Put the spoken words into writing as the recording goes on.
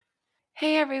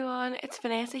Hey everyone, it's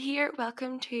Vanessa here.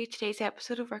 Welcome to today's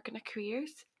episode of Working at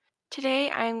Careers.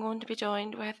 Today I am going to be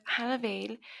joined with Hannah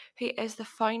Vail, who is the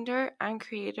founder and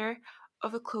creator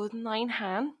of a clothing line,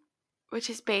 Han, which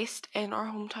is based in our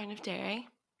hometown of Derry.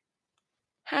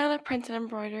 Hannah prints and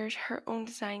embroiders her own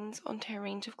designs onto a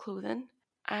range of clothing,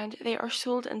 and they are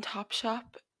sold in Topshop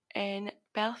in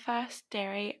Belfast,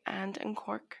 Derry, and in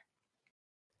Cork.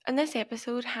 In this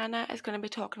episode, Hannah is going to be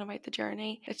talking about the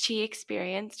journey that she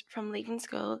experienced from leaving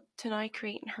school to now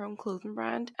creating her own clothing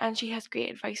brand, and she has great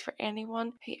advice for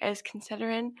anyone who is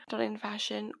considering studying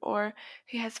fashion or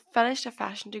who has finished a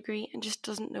fashion degree and just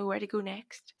doesn't know where to go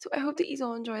next. So I hope that you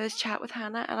all enjoy this chat with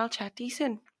Hannah, and I'll chat to you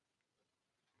soon.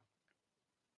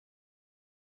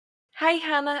 Hi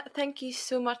Hannah, thank you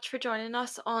so much for joining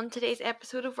us on today's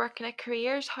episode of Working at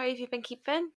Careers. How have you been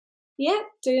keeping? Yeah,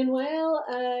 doing well.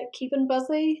 Keeping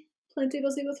busy, plenty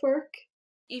busy with work.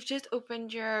 You've just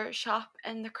opened your shop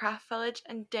in the Craft Village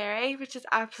in Derry, which is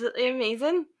absolutely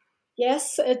amazing.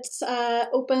 Yes, it's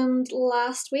opened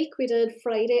last week. We did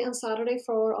Friday and Saturday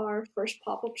for our first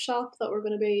pop-up shop that we're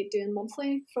going to be doing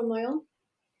monthly from now on.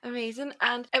 Amazing.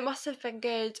 And it must have been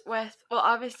good with, well,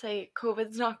 obviously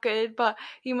COVID's not good, but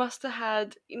you must have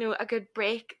had, a good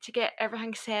break to get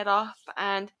everything set up,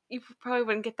 and you probably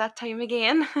wouldn't get that time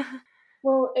again.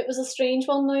 Well, it was a strange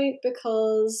one now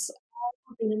because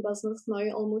I've been in business now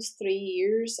almost 3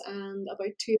 years and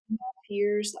about 2.5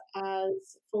 years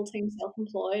as full-time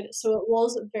self-employed. So it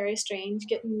was very strange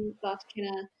getting that kind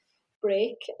of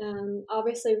break.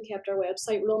 Obviously, we kept our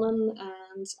website running,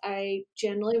 and I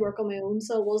generally work on my own,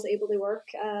 so I was able to work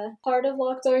part of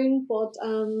lockdown. But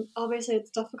obviously, it's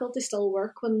difficult to still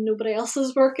work when nobody else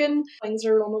is working. Things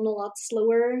are running a lot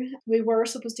slower. We were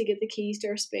supposed to get the keys to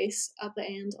our space at the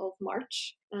end of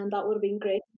March, and that would have been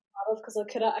great because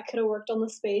I could have worked on the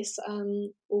space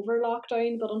over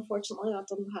lockdown, but unfortunately that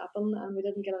didn't happen, and we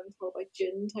didn't get it until about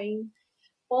June time.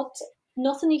 But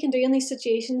nothing you can do in these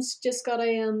situations. Just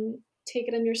gotta take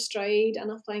it in your stride,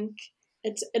 and I think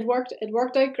it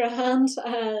worked out grand.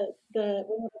 We had a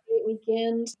great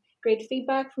weekend, great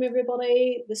feedback from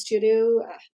everybody. The studio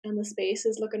and the space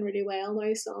is looking really well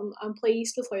now, so I'm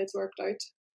pleased with how it's worked out.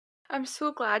 I'm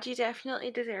so glad. You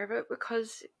definitely deserve it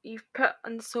because you've put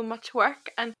in so much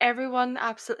work and everyone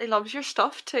absolutely loves your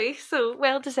stuff too, so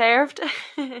well deserved.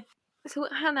 So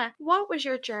Hannah, what was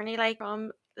your journey like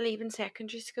from leaving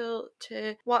secondary school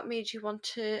to what made you want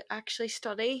to actually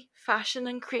study fashion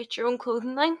and create your own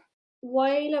clothing line?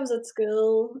 While I was at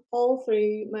school, all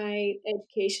through my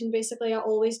education, basically, I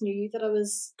always knew that I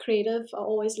was creative. I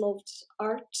always loved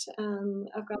art.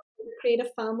 I've got a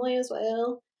creative family as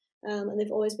well, and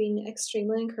they've always been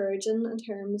extremely encouraging in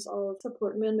terms of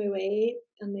supporting me in my way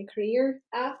and my career.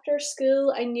 After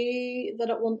school, I knew that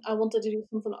I wanted to do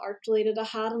something art related. I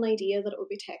had an idea that it would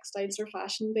be textiles or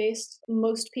fashion based.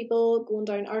 Most people going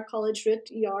down our college route,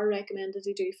 you are recommended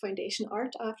to do foundation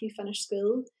art after you finish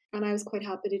school, and I was quite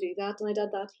happy to do that. And I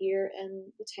did that here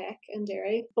in the Tech in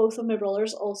Derry. Both of my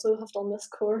brothers also have done this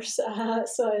course, so I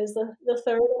was the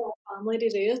third in our family to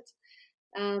do it.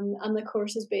 And the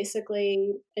course is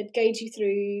basically, it guides you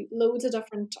through loads of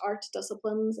different art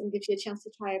disciplines and gives you a chance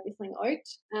to try everything out.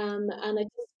 And it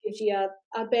just gives you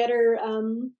a better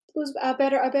a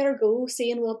better go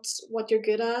seeing what you're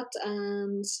good at.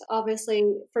 And obviously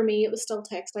for me it was still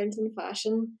textiles and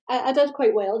fashion. I did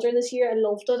quite well during this year. I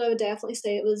loved it. I would definitely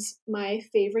say it was my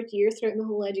favourite year throughout my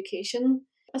whole education.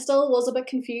 I still was a bit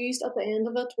confused at the end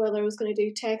of it whether I was going to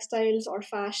do textiles or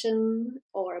fashion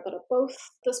or a bit of both.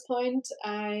 At this point,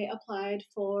 I applied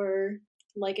for,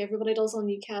 like everybody does on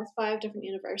UCAS, 5 different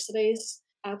universities.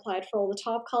 I applied for all the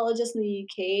top colleges in the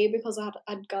UK because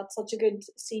I'd got such a good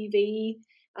CV.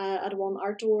 I'd won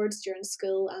art awards during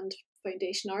school and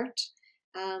foundation art.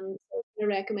 I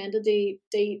recommended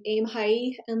they aim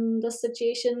high in this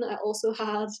situation. I also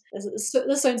had,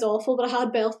 this sounds awful, but I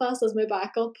had Belfast as my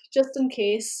backup just in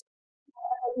case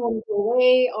I didn't want to go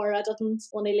away or I didn't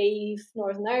want to leave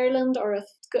Northern Ireland, or if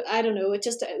I don't know, it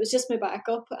was just my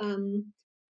backup.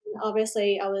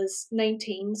 Obviously I was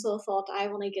 19, so I thought I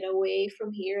want to get away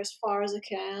from here as far as I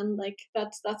can. Like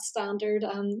that's standard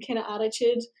kind of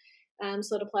attitude.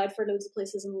 So I'd applied for loads of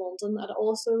places in London. I'd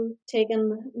also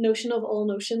taken notion of all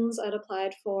notions. I'd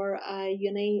applied for a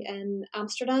uni in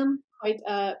Amsterdam, quite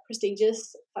a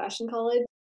prestigious fashion college.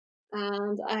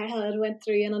 And I had went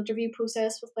through an interview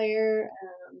process with there,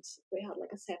 and we had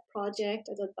like a set project.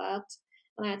 I did that,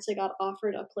 and I actually got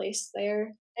offered a place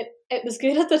there. It was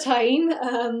good at the time.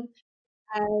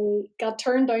 I got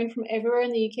turned down from everywhere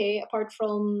in the UK apart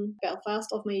from Belfast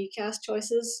of my UCAS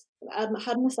choices. I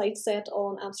had my sights set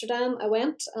on Amsterdam. I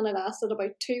went and I lasted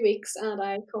about 2 weeks and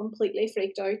I completely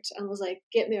freaked out and was like,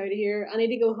 get me out of here. I need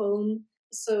to go home.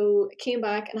 So I came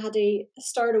back and I had to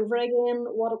start over again.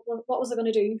 What was I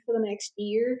going to do for the next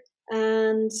year?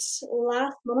 And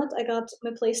last minute, I got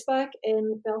my place back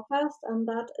in Belfast, and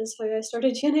that is how I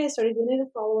started uni. I started uni the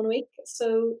following week.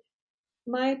 So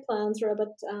my plans were a bit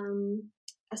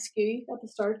askew at the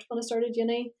start when I started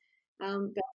uni.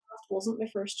 Belfast wasn't my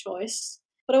first choice,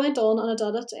 but I went on and I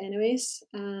did it anyways,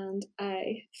 and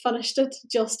I finished it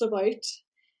just about.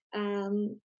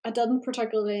 I didn't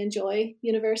particularly enjoy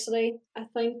university. I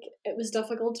think it was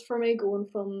difficult for me going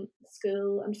from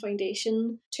school and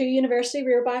foundation to university.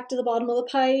 We were back to the bottom of the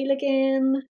pile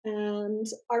again. And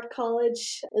art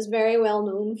college is very well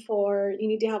known for you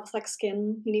need to have thick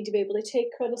skin, you need to be able to take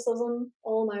criticism.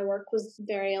 All my work was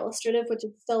very illustrative, which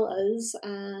it still is.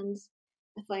 And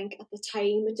I think at the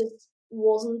time it just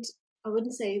wasn't, I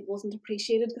wouldn't say it wasn't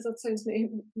appreciated because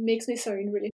that makes me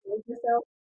sound really full of myself,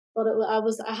 but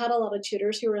I had a lot of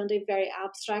tutors who were into very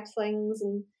abstract things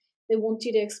and they want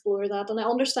you to explore that, and I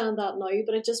understand that now,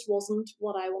 but it just wasn't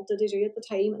what I wanted to do at the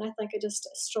time, and I think I just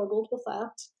struggled with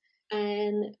that.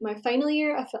 And my final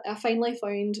year, I finally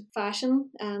found fashion.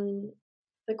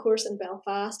 The course in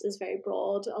Belfast is very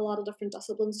broad, a lot of different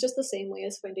disciplines, just the same way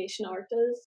as foundation art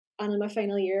is. And in my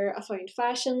final year, I found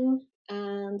fashion,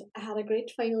 and I had a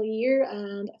great final year,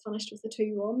 and I finished with a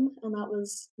 2-1, and that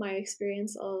was my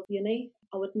experience of uni.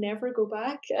 I would never go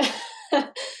back.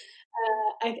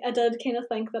 I did kind of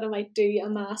think that I might do a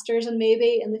master's, and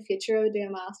maybe in the future I would do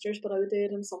a master's, but I would do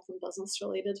it in something business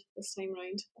related this time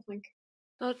round, I think.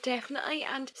 Well, definitely.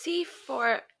 And see,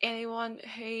 for anyone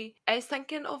who is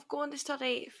thinking of going to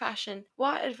study fashion,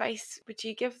 what advice would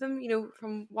you give them,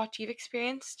 from what you've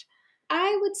experienced?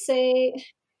 I would say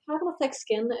having a thick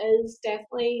skin is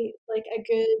definitely like a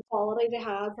good quality to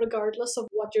have, regardless of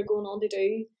what you're going on to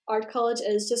do. Art college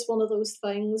is just one of those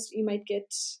things you might get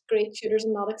great tutors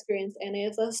and not experience any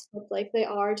of this, but like they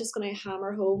are just going to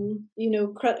hammer home,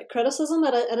 criticism.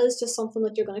 It is just something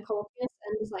that you're going to come up against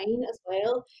in design as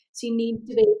well. So you need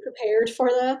to be prepared for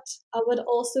that. I would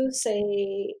also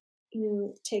say,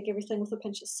 take everything with a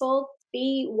pinch of salt.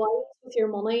 Be wise with your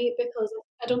money because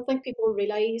I don't think people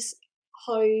realise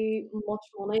how much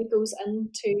money goes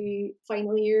into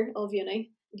final year of uni.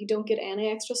 You don't get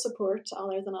any extra support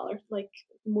other than like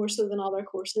more so than other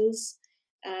courses.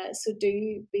 So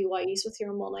do be wise with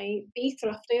your money. Be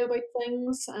thrifty about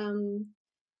things.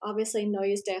 Obviously now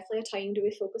is definitely a time to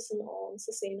be focusing on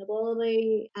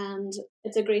sustainability, and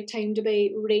it's a great time to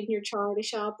be raiding your charity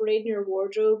shop, raiding your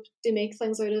wardrobe to make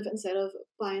things out of instead of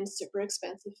buying super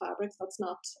expensive fabrics. It's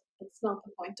not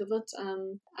the point of it.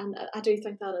 And I do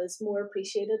think that is more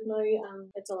appreciated now,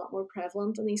 and it's a lot more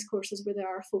prevalent in these courses where they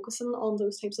are focusing on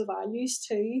those types of values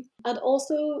too. And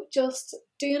also, just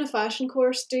doing a fashion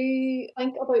course, do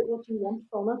think about what you want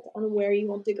from it and where you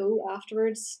want to go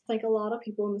afterwards. I think a lot of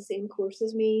people in the same course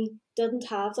as me didn't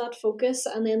have that focus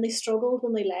and then they struggled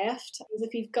when they left. Because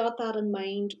if you've got that in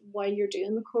mind while you're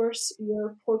doing the course,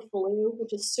 your portfolio,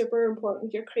 which is super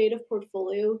important, your creative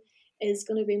portfolio is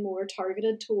going to be more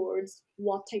targeted towards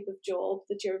what type of job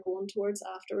that you're going towards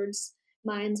afterwards.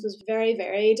 Mine's was very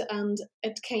varied and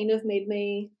it kind of made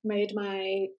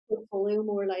my portfolio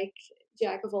more like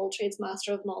jack of all trades,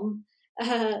 master of none.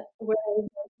 Whereas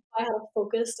I had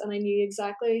focused and I knew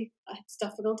exactly, it's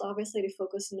difficult obviously to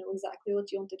focus and know exactly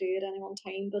what you want to do at any one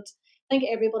time, but I think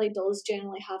everybody does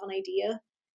generally have an idea.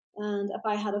 And if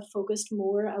I had focused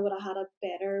more, I would have had a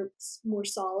better, more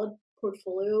solid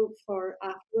portfolio for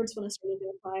afterwards when I started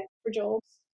to apply for jobs.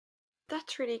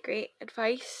 That's really great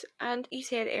advice. And you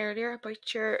said earlier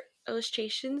about your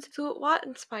illustrations. So, what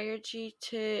inspired you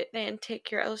to then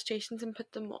take your illustrations and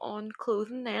put them on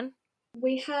clothing then?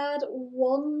 We had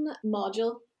one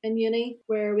module in uni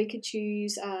where we could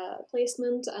choose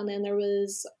placement, and then there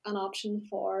was an option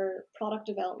for product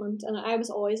development. And I was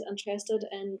always interested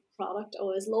in product. I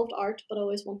always loved art, but I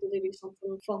always wanted to do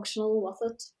something functional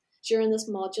with it. During this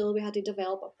module, we had to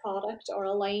develop a product or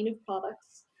a line of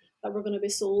products that were going to be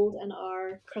sold in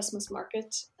our Christmas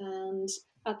market. And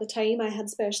at the time, I had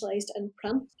specialised in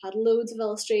print, had loads of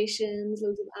illustrations,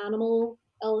 loads of animal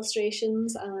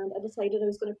illustrations, and I decided I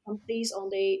was going to print these on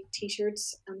the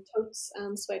t-shirts and tote t-shirts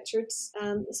and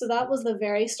sweatshirts. So that was the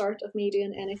very start of me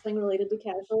doing anything related to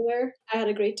casual wear. I had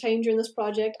a great time during this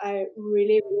project. I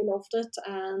really, really loved it,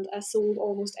 and I sold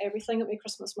almost everything at my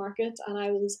Christmas market, and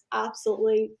I was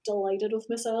absolutely delighted with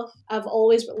myself. I've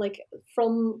always, like,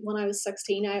 from when I was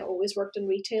 16, I always worked in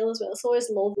retail as well, so I always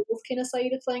loved this kind of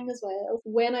side of thing as well.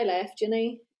 When I left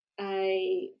uni,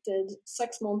 I did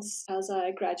 6 months as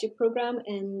a graduate program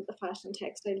in the Fashion and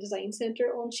Textile Design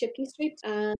Centre on Shipley Street.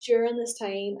 And during this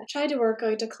time, I tried to work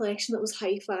out a collection that was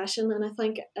high fashion, and I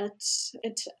think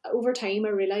it over time I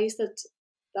realised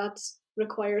that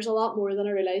requires a lot more than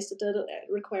I realised it did. It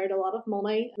required a lot of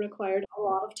money, required a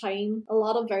lot of time, a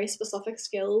lot of very specific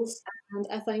skills. And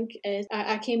I think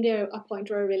I came to a point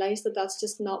where I realised that that's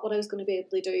just not what I was going to be able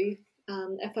to do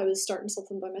if I was starting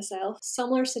something by myself.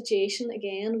 Similar situation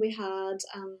again, we had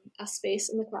a space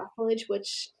in the craft college,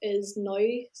 which is now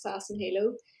Sass and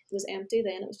Halo. It was empty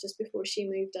then, it was just before she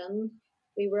moved in.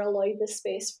 We were allowed this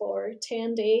space for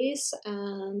 10 days,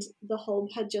 and the hub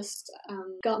had just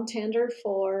gotten tender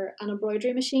for an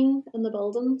embroidery machine in the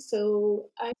building. So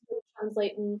I started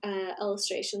translating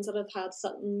illustrations that I've had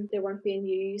sitting, they weren't being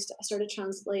used. I started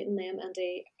translating them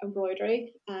into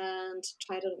embroidery and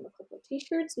tried it on a couple of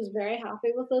t-shirts. Was very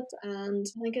happy with it, and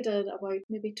I think I did about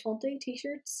maybe 20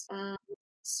 t-shirts.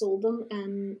 Sold them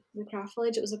in the craft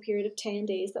village. It was a period of 10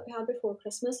 days that we had before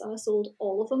Christmas, and I sold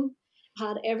all of them. I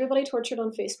had everybody tortured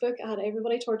on Facebook, I had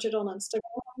everybody tortured on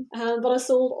Instagram, but I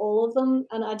sold all of them.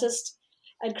 And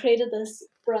I'd created this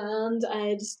brand.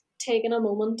 I'd taken a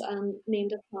moment and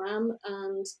named it Plan,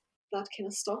 and that kind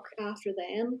of stuck after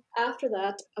then. After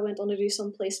that, I went on to do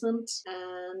some placement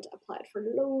and applied for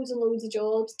loads and loads of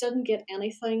jobs, didn't get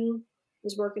anything,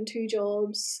 was working 2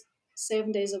 jobs,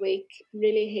 7 days a week,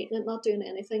 really hating it, not doing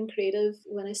anything creative.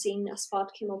 When I seen a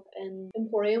spot came up in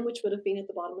Emporium, which would have been at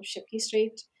the bottom of Shipley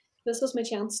Street, this was my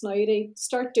chance now to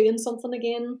start doing something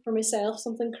again for myself,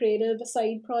 something creative, a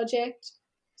side project.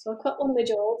 So I quit one of my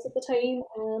jobs at the time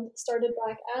and started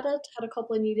back at it, had a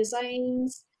couple of new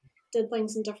designs, did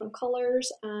things in different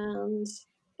colours, and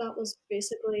that was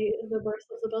basically the birth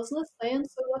of the business then.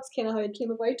 So that's kind of how it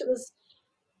came about. It was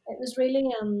really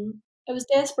it was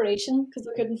desperation because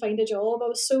I couldn't find a job. I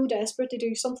was so desperate to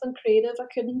do something creative. I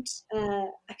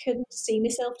couldn't see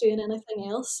myself doing anything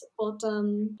else. But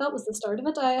that was the start of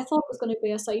it. I thought it was going to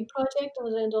be a side project, and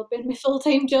it ended up being my full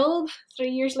time job 3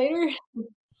 years later.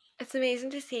 It's amazing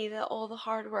to see that all the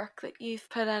hard work that you've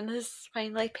put in has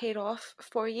finally paid off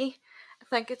for you. I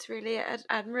think it's really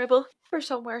admirable for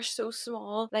somewhere so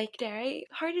small like Derry.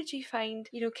 How did you find,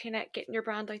 kind of getting your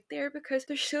brand out there? Because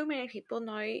there's so many people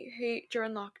now who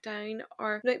during lockdown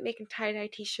are like making tie-dye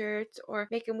t-shirts or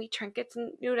making wee trinkets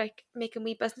and like making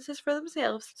wee businesses for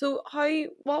themselves. So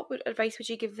advice would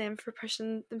you give them for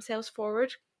pushing themselves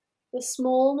forward? The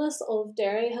smallness of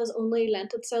Derry has only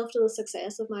lent itself to the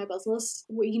success of my business.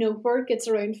 Word gets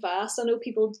around fast. I know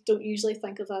people don't usually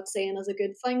think of that saying as a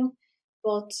good thing,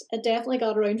 but it definitely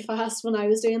got around fast when I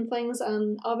was doing things.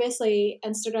 And obviously,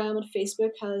 Instagram and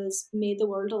Facebook has made the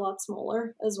world a lot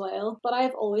smaller as well. But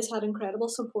I've always had incredible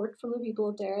support from the people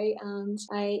of Derry, and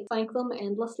I thank them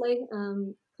endlessly.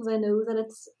 Because I know that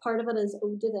it's part of it is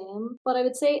owed to them. But I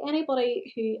would say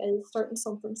anybody who is starting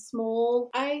something small,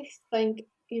 I think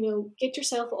get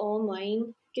yourself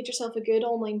online, get yourself a good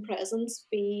online presence,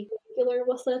 be regular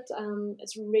with it.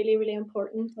 It's really, really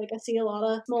important. Like I see a lot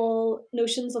of small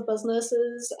notions of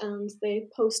businesses and they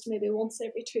post maybe once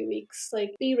every 2 weeks.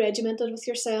 Like be regimented with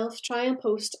yourself. Try and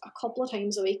post a couple of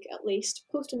times a week at least.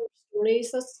 Post in your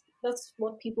stories. That's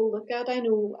what people look at. I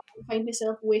know I find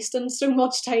myself wasting so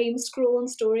much time scrolling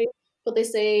stories. But they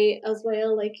say as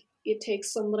well, like it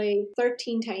takes somebody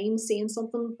 13 times saying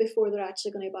something before they're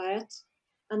actually going to buy it.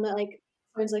 And that like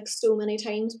sounds like so many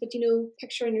times, but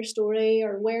picturing your story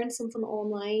or wearing something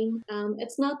online,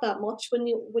 it's not that much when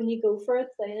you go for it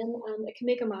then, and it can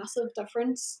make a massive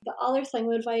difference. The other thing I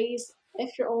would advise,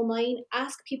 if you're online,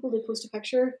 ask people to post a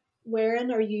picture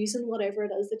wearing or using whatever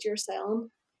it is that you're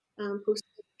selling, post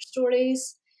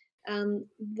stories.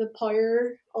 The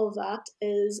power of that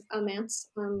is immense,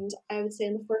 and I would say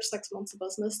in the first 6 months of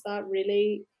business, that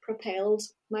really propelled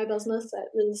my business.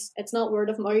 It's not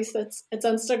word of mouth, it's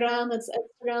Instagram. It's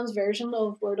Instagram's version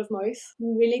of word of mouth.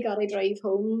 You really gotta drive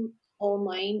home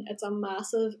online. It's a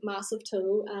massive, massive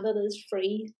tool, and it is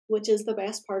free, which is the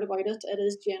best part about it. It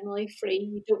is generally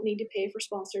free. You don't need to pay for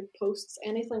sponsored posts,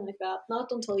 anything like that. Not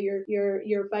until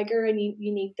you're bigger and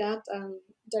you need that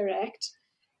direct.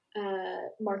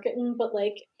 marketing, but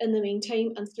like in the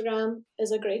meantime, Instagram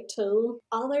is a great tool.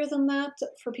 Other than that,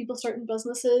 for people starting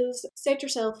businesses, set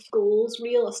yourself goals,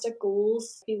 realistic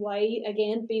goals. Be wise,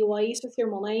 again, be wise with your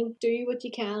money. Do what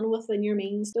you can within your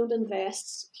means. Don't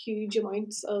invest huge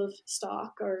amounts of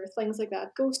stock or things like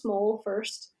that. Go small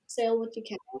first. Sell what you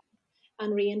can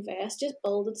and reinvest. Just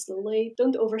build it slowly.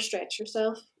 Don't overstretch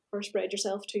yourself or spread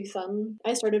yourself too thin.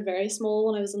 I started very small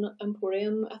when I was in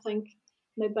Emporium. I think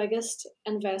my biggest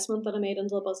investment that I made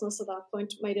into the business at that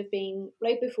point might have been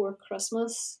right before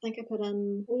Christmas. I think I put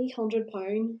in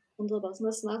 £300 into the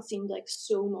business, and that seemed like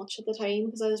so much at the time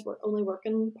because I was only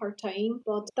working part time.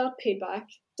 But that paid back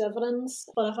dividends.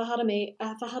 But if I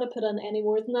had to put in any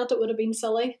more than that, it would have been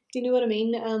silly. Do you know what I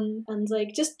mean? And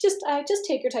like just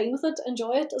take your time with it,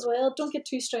 enjoy it as well. Don't get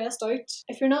too stressed out.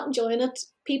 If you're not enjoying it,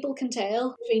 people can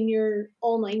tell between your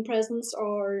online presence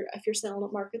or if you're selling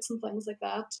at markets and things like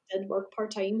that. I did work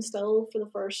part time still for the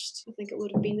first, I think it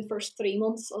would have been the first 3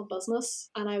 months of business,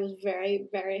 and I was very,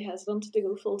 very hesitant to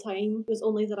go full time. It was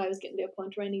only that I was getting to a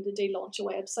point where I needed to launch a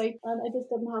website, and I just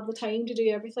didn't have the time to do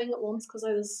everything at once because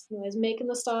I was making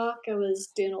the stock, I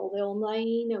was doing all the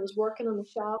online, I was working in the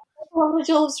shop. A lot of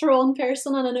jobs for one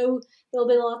person, and I know there'll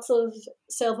be lots of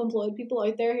self-employed people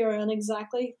out there who are in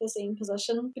exactly the same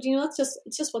position. But it's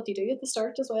just what you do at the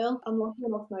start as well. I'm lucky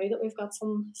enough now that we've got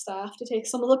some staff to take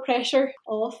some of the pressure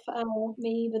off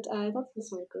me, but that's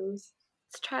just how it goes.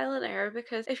 It's trial and error,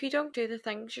 because if you don't do the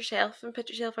things yourself and put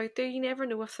yourself out there, you never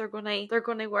know if they're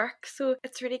gonna work. So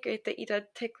it's really great that you did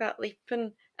take that leap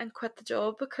and quit the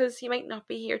job, because you might not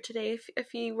be here today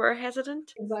if you were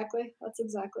hesitant. Exactly, that's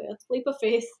exactly it. Leap of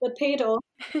faith that paid off.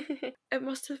 It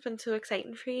must have been so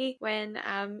exciting for you when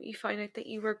you found out that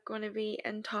you were going to be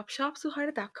in Topshop. So how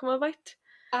did that come about?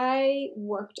 I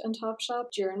worked in Topshop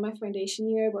during my foundation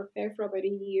year. I worked there for about a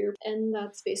year. In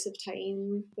that space of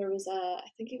time, there was I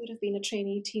think it would have been a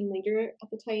trainee team leader at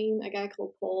the time, a guy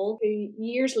called Paul, who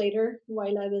years later,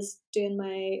 while I was doing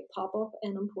my pop up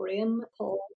in Emporium,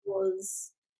 Paul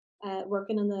was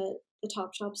working in the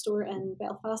Topshop store in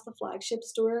Belfast, the flagship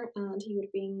store, and he would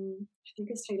have been, I think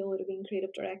his title would have been creative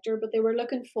director, but they were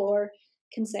looking for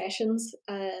concessions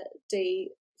to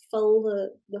fill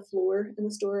the floor in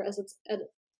the store as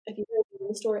if you go in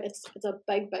the store, it's a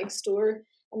big store,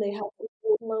 and they have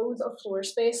loads of floor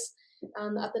space.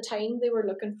 And at the time, they were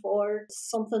looking for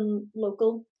something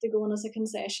local to go in as a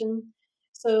concession.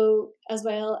 So as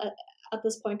well, at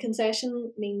this point,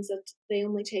 concession means that they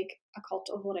only take a cut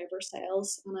of whatever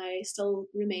sells, and I still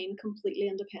remain completely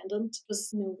independent.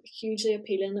 It's hugely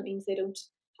appealing. It means they don't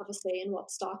have a say in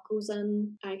what stock goes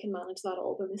in. I can manage that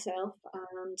all by myself,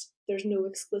 and there's no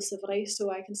exclusivity,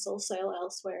 so I can still sell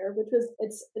elsewhere, which was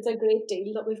it's a great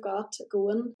deal that we've got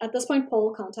going. At this point,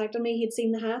 Paul contacted me. He'd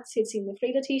seen the hats, he'd seen the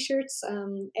Frida t-shirts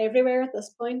everywhere at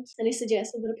this point, and he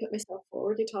suggested that I put myself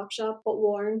forward to Topshop, but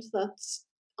warned that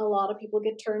a lot of people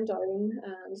get turned down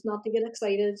and not to get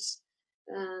excited.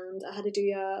 And I had to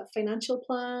do a financial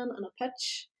plan and a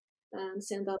pitch and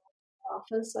send that to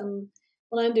the office. And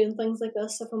when I'm doing things like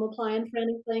this, if I'm applying for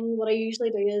anything, what I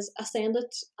usually do is I send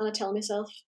it and I tell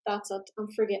myself, that's it, I'm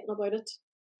forgetting about it.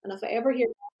 And if I ever hear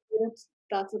about it,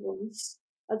 that's a bonus.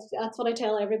 That's what I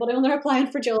tell everybody when they're applying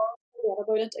for jobs. Forget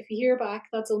about it. If you hear back,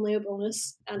 that's only a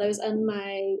bonus. And I was in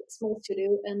my small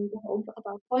studio in the hub at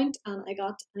that point, and I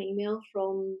got an email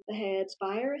from the head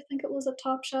buyer, I think it was at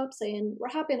Topshop, saying, "We're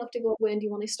happy enough to go. When do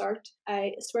you want to start?"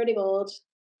 I swear to God,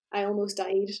 I almost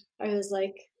died. I was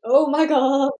like, "Oh my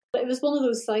God." It was one of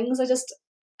those things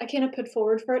I kind of put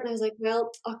forward for it, and I was like,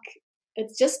 well, ugh,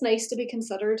 it's just nice to be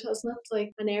considered, isn't it?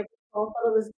 Like, I never thought that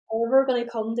it was ever going to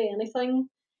come to anything.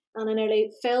 And I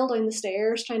nearly fell down the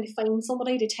stairs trying to find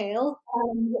somebody to tell.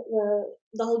 And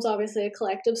the hub's obviously a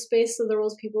collective space, so there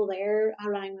was people there. I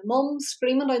rang my mum,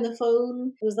 screaming down the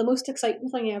phone. It was the most exciting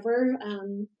thing ever.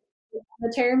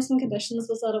 The terms and conditions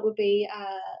was that it would be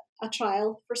a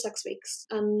trial for 6 weeks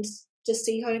and just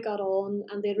see how it got on,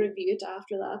 and they'd review it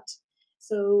after that.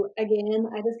 So again,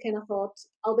 I just kind of thought,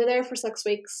 I'll be there for 6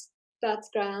 weeks. That's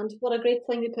grand. What a great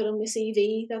thing to put on my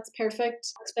CV. That's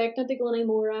perfect. Expecting to go any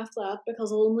more after that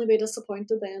because I'll only be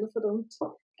disappointed then if I don't.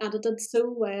 And it did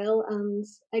so well. And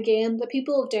again, the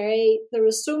people of Derry, there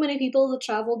was so many people that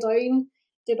travelled down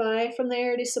to buy from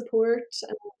there to support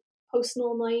and posting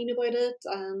online about it,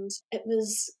 and it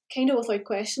was kind of without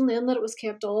question then that it was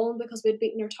kept on because we'd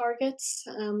beaten our targets.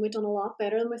 We'd done a lot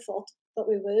better than we thought that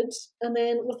we would. And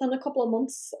then within a couple of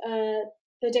months,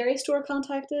 the dairy store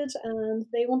contacted and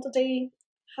they wanted to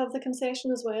have the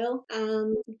concession as well,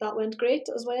 and that went great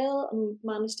as well, and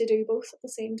managed to do both at the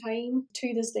same time.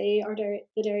 To this day,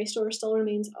 the dairy store still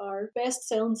remains our best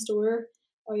selling store.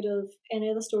 out of any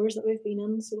of the stores that we've been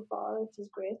in so far, which is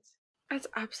great. That's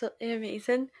absolutely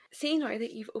amazing. See, now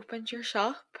that you've opened your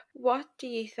shop, what do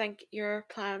you think your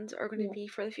plans are going to Yeah. be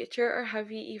for the future, or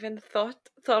have you even thought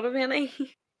of any?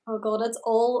 Oh God, it's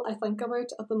all I think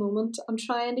about at the moment. I'm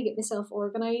trying to get myself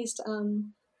organised.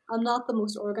 I'm not the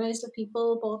most organised of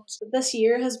people, but this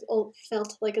year has all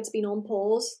felt like it's been on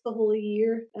pause the whole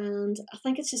year, and I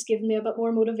think it's just given me a bit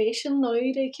more motivation now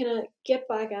to kind of get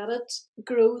back at it,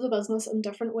 grow the business in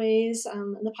different ways.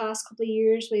 In the past couple of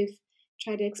years, we've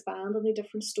tried to expand into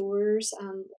different stores.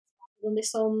 Only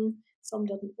some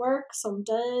didn't work, some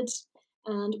did,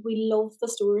 and we love the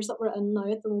stores that we're in now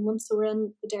at the moment. So we're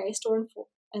in the dairy store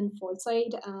in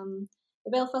Fordside, the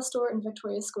Belfast store in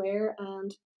Victoria Square,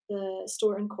 and the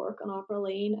store in Cork on Opera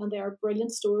Lane, and they are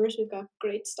brilliant stores. We've got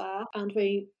great staff, and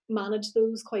we manage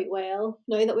those quite well.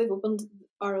 Now that we've opened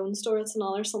our own store, it's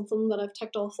another something that I've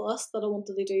ticked off the list that I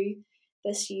wanted to do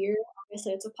this year.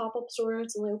 Obviously, it's a pop up store.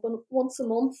 It's only open once a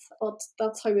month, but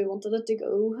that's how we wanted it to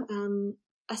go.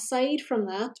 Aside from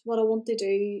that, what I want to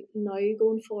do now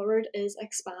going forward is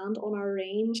expand on our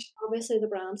range. Obviously, the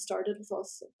brand started with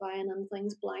us buying in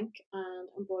things blank and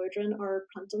embroidering or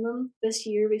printing them. This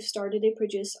year, we've started to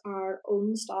produce our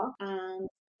own stock, and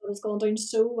it has gone down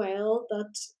so well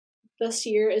that this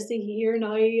year is the year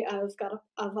now.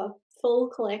 I've a full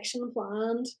collection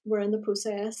planned. We're in the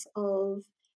process of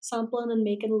sampling and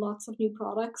making lots of new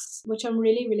products, which I'm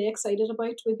really, really excited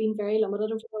about. We've been very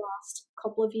limited over the last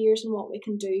couple of years in what we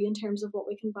can do in terms of what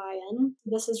we can buy in.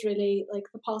 This is really like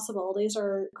the possibilities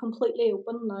are completely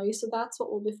open now. So that's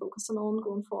what we'll be focusing on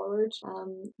going forward.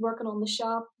 Working on the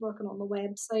shop, working on the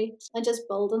website, and just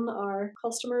building our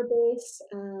customer base,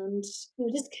 and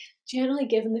just generally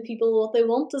giving the people what they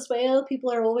want as well.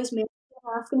 People are always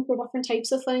asking for different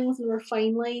types of things, and we're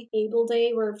finally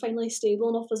stable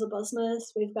enough as a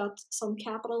business. We've got some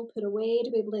capital put away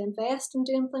to be able to invest in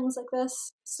doing things like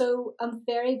this. So I'm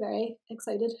very, very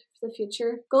excited for the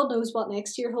future. God knows what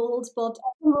next year holds, but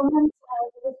at the moment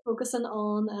we're just focusing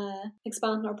on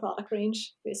expanding our product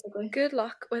range, basically. Good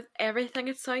luck with everything.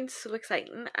 It sounds so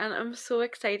exciting, and I'm so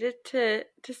excited to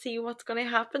see what's going to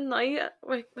happen now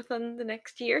within the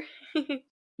next year.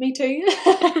 Me too.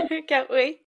 Can't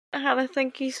wait. Hannah,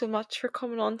 thank you so much for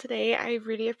coming on today. I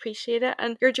really appreciate it,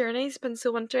 and your journey's been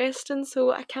so interesting,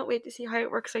 so I can't wait to see how it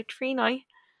works out for you now.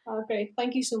 Oh, great.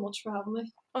 Thank you so much for having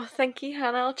me. Oh, thank you,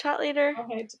 Hannah. I'll chat later.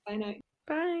 Okay, bye now.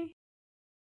 Bye.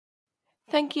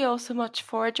 Thank you all so much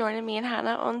for joining me and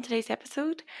Hannah on today's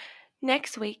episode.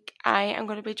 Next week, I am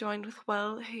going to be joined with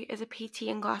Will, who is a PT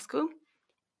in Glasgow.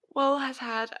 Will has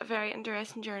had a very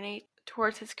interesting journey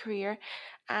towards his career,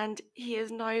 and he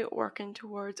is now working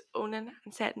towards owning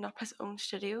and setting up his own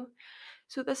studio.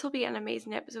 So this will be an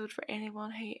amazing episode for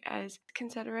anyone who is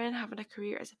considering having a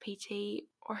career as a PT,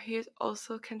 or who is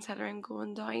also considering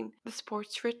going down the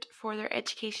sports route for their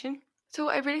education. So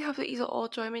I really hope that you will all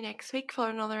join me next week for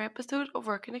another episode of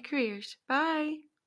Working at Careers. Bye!